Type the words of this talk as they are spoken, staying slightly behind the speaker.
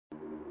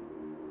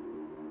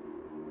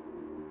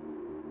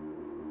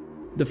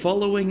The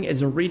following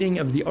is a reading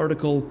of the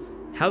article,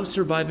 How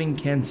Surviving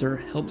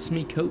Cancer Helps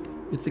Me Cope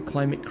with the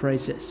Climate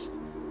Crisis.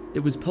 It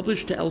was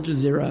published to Al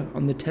Jazeera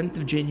on the 10th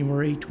of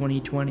January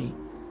 2020.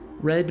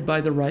 Read by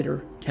the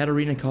writer,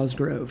 Katerina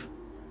Cosgrove.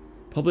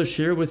 Published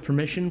here with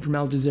permission from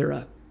Al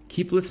Jazeera.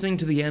 Keep listening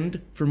to the end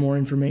for more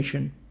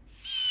information.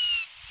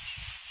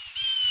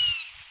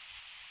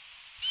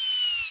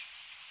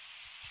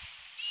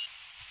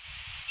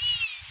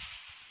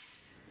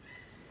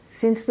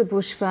 Since the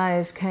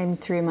bushfires came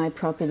through my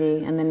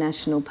property and the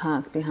national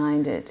park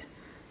behind it,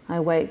 I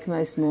wake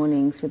most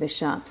mornings with a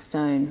sharp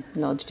stone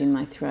lodged in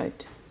my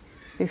throat.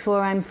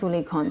 Before I'm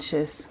fully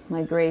conscious,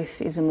 my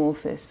grief is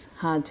amorphous,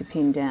 hard to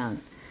pin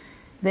down.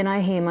 Then I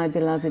hear my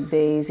beloved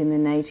bees in the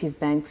native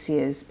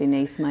banksias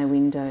beneath my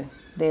window,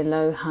 their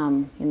low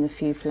hum in the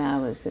few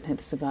flowers that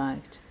have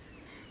survived.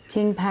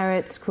 King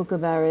parrots,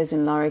 kookaburras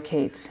and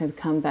lorikeets have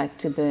come back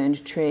to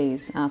burned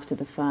trees after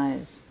the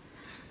fires.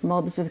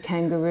 Mobs of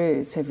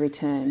kangaroos have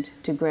returned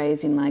to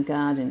graze in my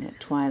garden at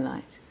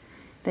twilight.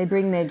 They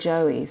bring their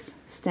joeys,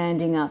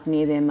 standing up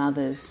near their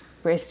mothers,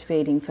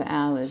 breastfeeding for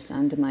hours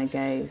under my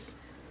gaze.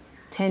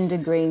 Tender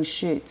green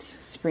shoots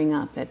spring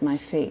up at my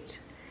feet.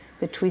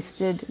 The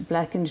twisted,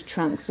 blackened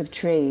trunks of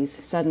trees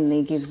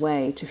suddenly give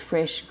way to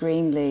fresh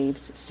green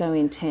leaves so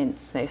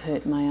intense they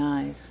hurt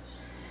my eyes.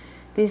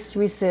 This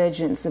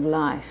resurgence of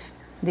life,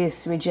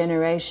 this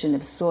regeneration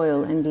of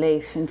soil and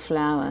leaf and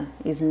flower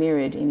is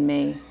mirrored in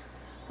me.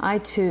 I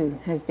too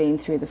have been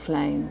through the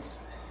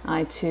flames.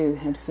 I too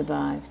have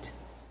survived.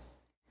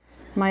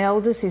 My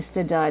older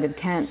sister died of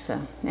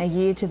cancer, a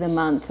year to the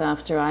month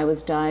after I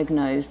was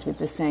diagnosed with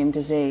the same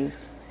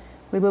disease.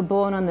 We were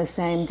born on the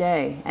same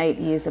day, 8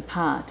 years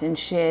apart, and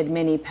shared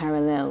many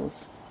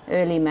parallels.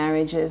 Early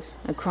marriages,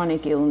 a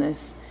chronic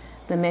illness,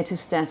 the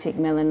metastatic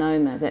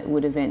melanoma that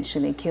would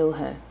eventually kill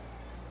her.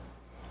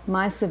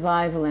 My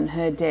survival and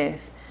her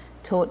death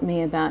taught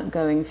me about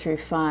going through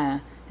fire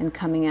and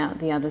coming out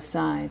the other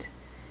side.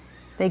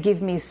 They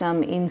give me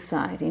some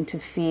insight into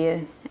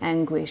fear,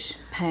 anguish,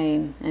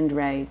 pain, and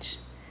rage.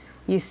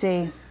 You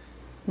see,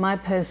 my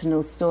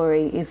personal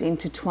story is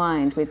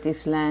intertwined with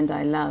this land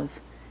I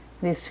love,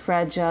 this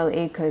fragile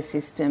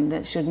ecosystem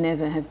that should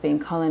never have been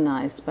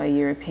colonized by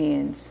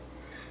Europeans.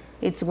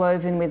 It's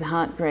woven with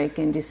heartbreak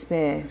and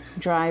despair,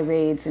 dry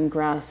reeds and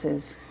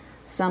grasses,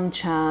 some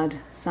charred,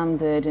 some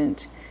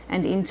verdant,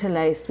 and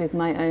interlaced with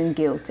my own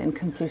guilt and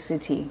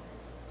complicity.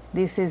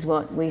 This is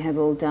what we have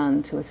all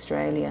done to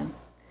Australia.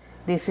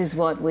 This is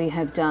what we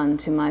have done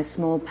to my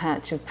small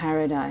patch of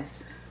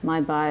paradise,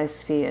 my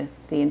biosphere,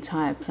 the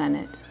entire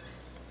planet.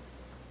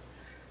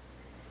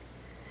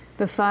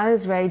 The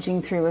fires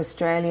raging through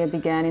Australia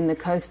began in the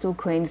coastal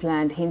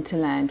Queensland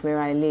hinterland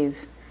where I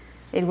live.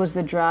 It was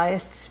the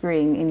driest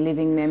spring in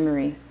living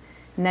memory.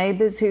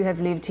 Neighbours who have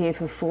lived here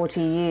for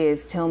 40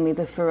 years tell me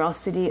the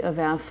ferocity of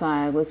our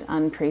fire was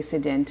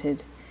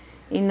unprecedented.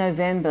 In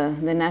November,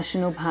 the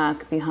national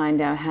park behind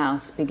our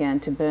house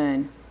began to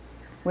burn.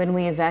 When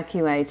we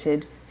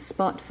evacuated,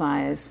 spot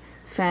fires,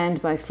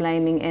 fanned by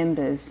flaming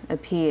embers,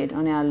 appeared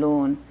on our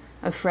lawn,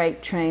 a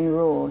freight train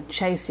roar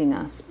chasing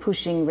us,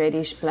 pushing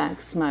reddish-black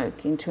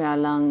smoke into our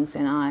lungs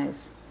and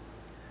eyes.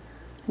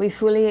 We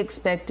fully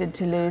expected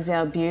to lose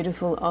our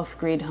beautiful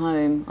off-grid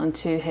home on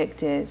 2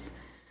 hectares,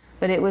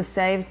 but it was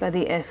saved by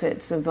the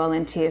efforts of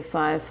volunteer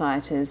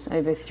firefighters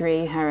over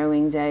 3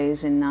 harrowing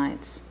days and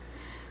nights.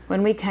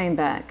 When we came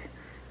back,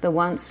 the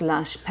once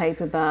lush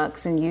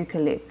paperbarks and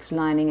eucalypts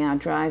lining our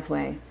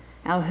driveway,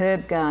 our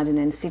herb garden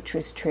and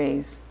citrus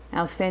trees,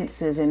 our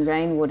fences and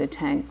rainwater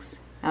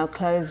tanks, our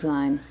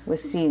clothesline were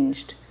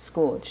singed,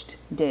 scorched,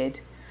 dead.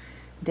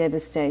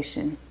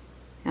 Devastation.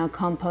 Our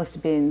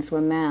compost bins were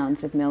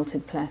mounds of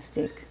melted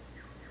plastic.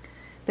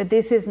 But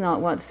this is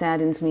not what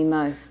saddens me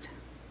most.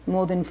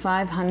 More than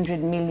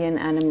 500 million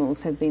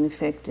animals have been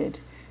affected.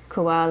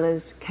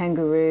 Koalas,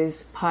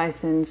 kangaroos,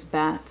 pythons,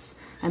 bats,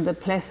 and the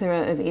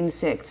plethora of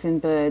insects and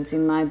birds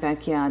in my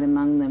backyard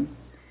among them.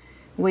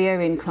 We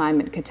are in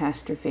climate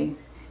catastrophe,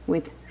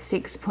 with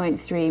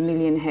 6.3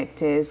 million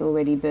hectares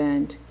already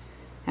burned.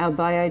 Our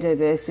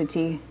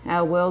biodiversity,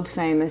 our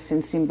world-famous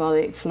and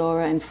symbolic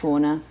flora and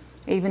fauna,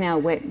 even our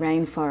wet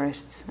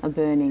rainforests are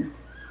burning.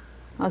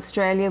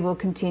 Australia will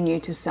continue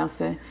to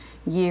suffer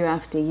year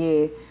after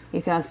year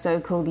if our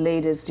so-called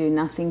leaders do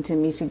nothing to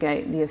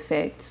mitigate the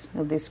effects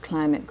of this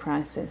climate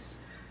crisis.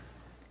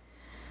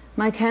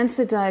 My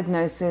cancer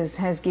diagnosis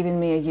has given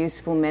me a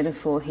useful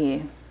metaphor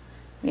here.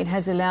 It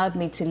has allowed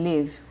me to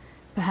live,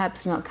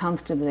 perhaps not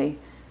comfortably,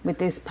 with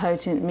this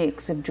potent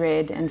mix of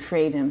dread and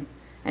freedom,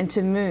 and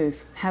to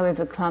move,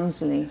 however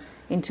clumsily,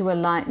 into a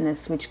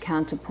lightness which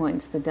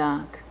counterpoints the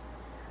dark.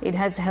 It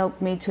has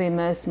helped me to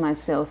immerse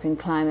myself in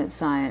climate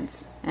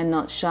science and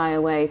not shy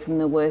away from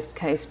the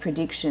worst-case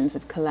predictions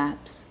of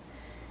collapse.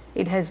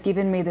 It has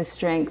given me the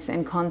strength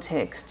and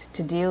context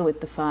to deal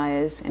with the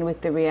fires and with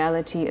the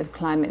reality of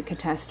climate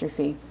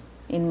catastrophe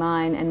in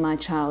mine and my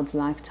child's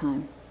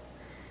lifetime.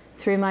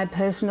 Through my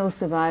personal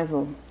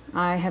survival,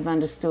 I have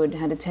understood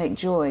how to take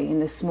joy in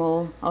the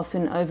small,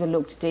 often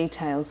overlooked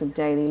details of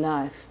daily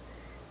life,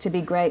 to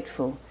be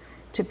grateful,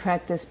 to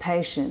practice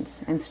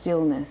patience and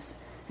stillness,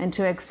 and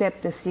to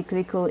accept the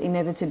cyclical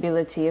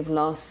inevitability of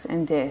loss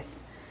and death,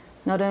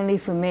 not only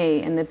for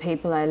me and the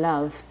people I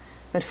love,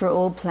 but for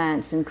all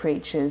plants and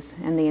creatures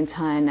and the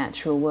entire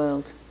natural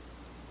world.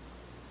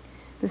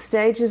 The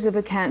stages of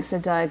a cancer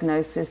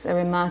diagnosis are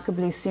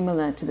remarkably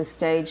similar to the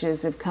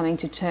stages of coming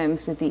to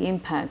terms with the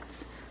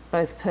impacts,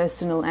 both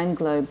personal and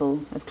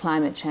global, of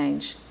climate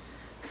change.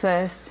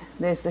 First,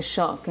 there's the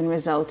shock and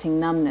resulting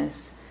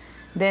numbness.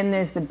 Then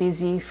there's the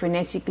busy,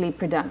 frenetically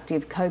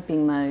productive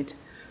coping mode.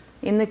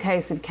 In the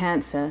case of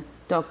cancer,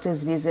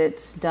 doctors'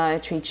 visits,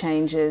 dietary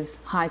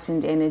changes,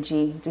 heightened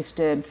energy,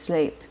 disturbed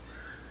sleep.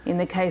 In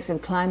the case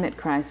of climate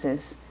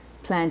crisis,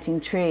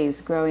 planting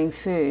trees, growing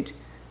food,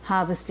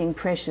 harvesting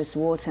precious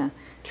water,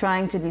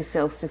 trying to be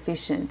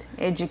self-sufficient,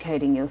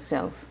 educating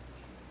yourself.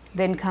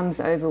 Then comes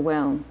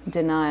overwhelm,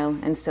 denial,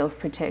 and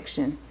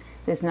self-protection.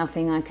 There's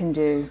nothing I can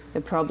do,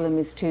 the problem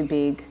is too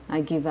big,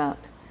 I give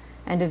up.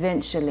 And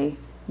eventually,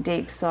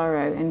 deep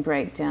sorrow and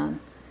breakdown,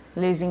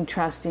 losing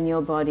trust in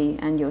your body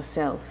and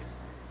yourself,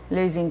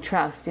 losing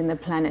trust in the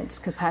planet's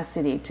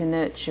capacity to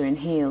nurture and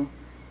heal,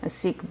 a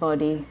sick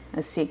body,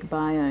 a sick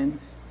biome.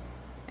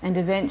 And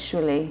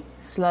eventually,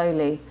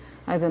 slowly,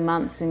 over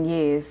months and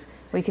years,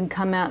 we can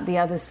come out the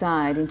other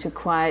side into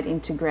quiet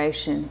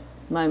integration,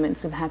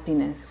 moments of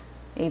happiness,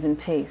 even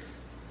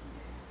peace.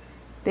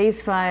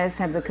 These fires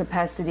have the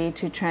capacity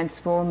to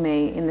transform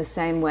me in the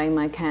same way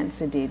my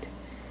cancer did.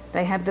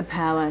 They have the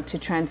power to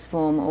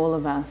transform all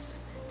of us,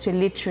 to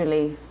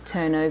literally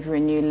turn over a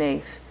new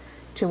leaf,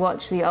 to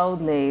watch the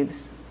old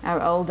leaves,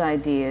 our old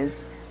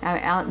ideas, our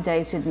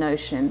outdated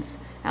notions,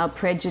 our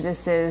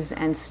prejudices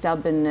and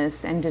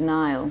stubbornness and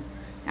denial,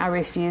 our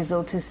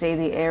refusal to see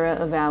the error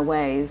of our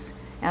ways,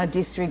 our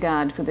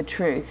disregard for the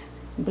truth,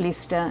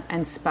 blister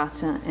and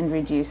sputter and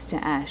reduce to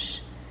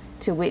ash,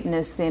 to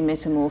witness their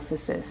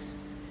metamorphosis.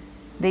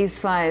 These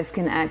fires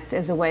can act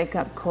as a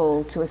wake-up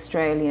call to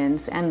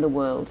Australians and the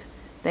world.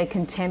 They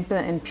can temper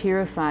and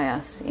purify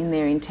us in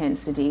their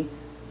intensity,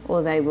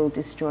 or they will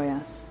destroy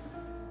us.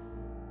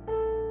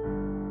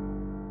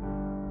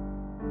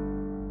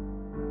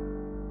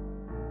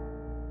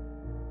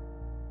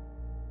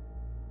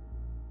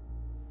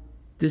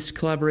 This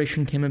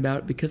collaboration came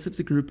about because of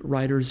the group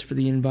Writers for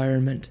the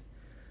Environment,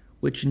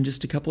 which in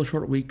just a couple of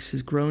short weeks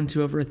has grown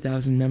to over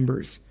 1,000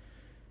 members,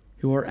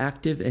 who are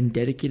active and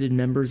dedicated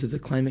members of the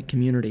climate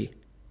community,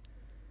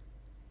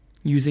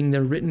 using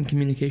their written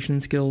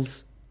communication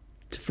skills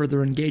to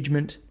further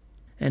engagement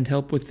and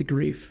help with the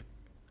grief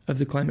of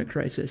the climate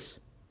crisis.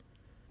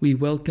 We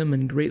welcome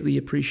and greatly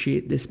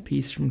appreciate this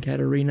piece from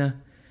Katerina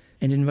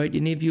and invite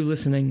any of you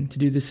listening to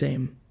do the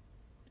same.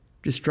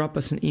 Just drop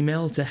us an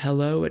email to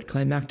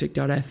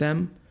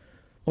hello@climactic.fm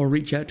or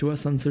reach out to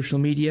us on social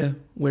media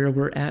where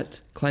we're at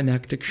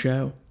Climactic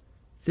Show.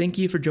 Thank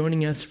you for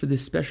joining us for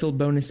this special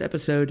bonus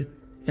episode,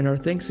 and our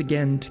thanks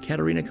again to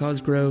Katerina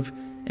Cosgrove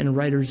and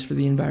Writers for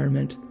the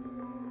Environment.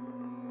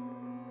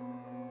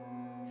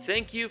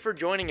 Thank you for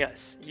joining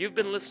us. You've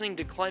been listening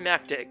to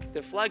Climactic,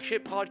 the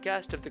flagship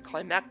podcast of the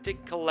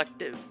Climactic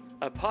Collective,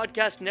 a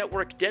podcast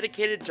network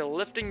dedicated to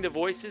lifting the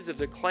voices of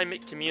the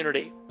climate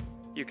community.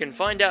 You can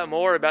find out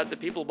more about the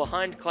people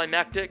behind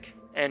Climactic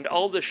and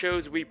all the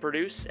shows we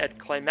produce at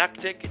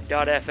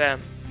climactic.fm.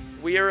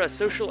 We are a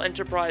social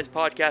enterprise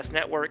podcast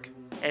network,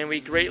 and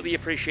we greatly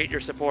appreciate your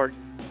support.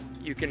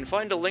 You can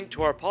find a link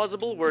to our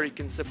Pozible where you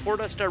can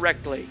support us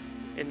directly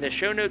in the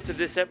show notes of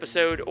this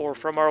episode or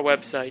from our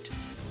website.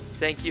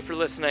 Thank you for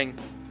listening,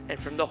 and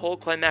from the whole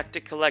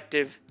Climactic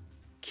Collective,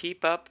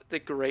 keep up the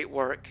great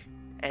work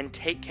and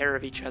take care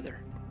of each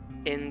other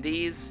in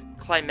these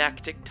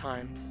climactic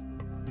times.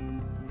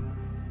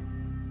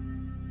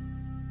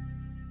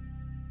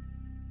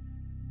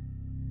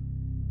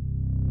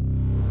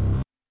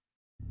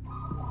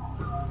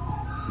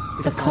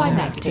 The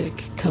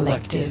Climactic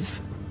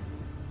Collective.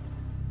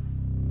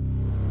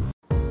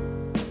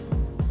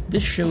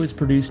 This show is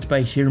produced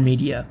by Hear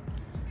Media,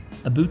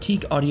 a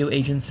boutique audio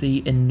agency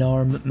in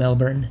Narm,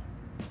 Melbourne.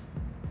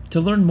 To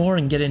learn more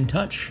and get in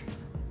touch,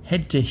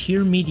 head to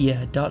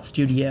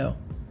hearmedia.studio.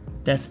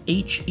 That's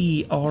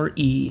HERE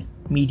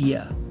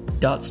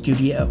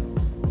media.studio.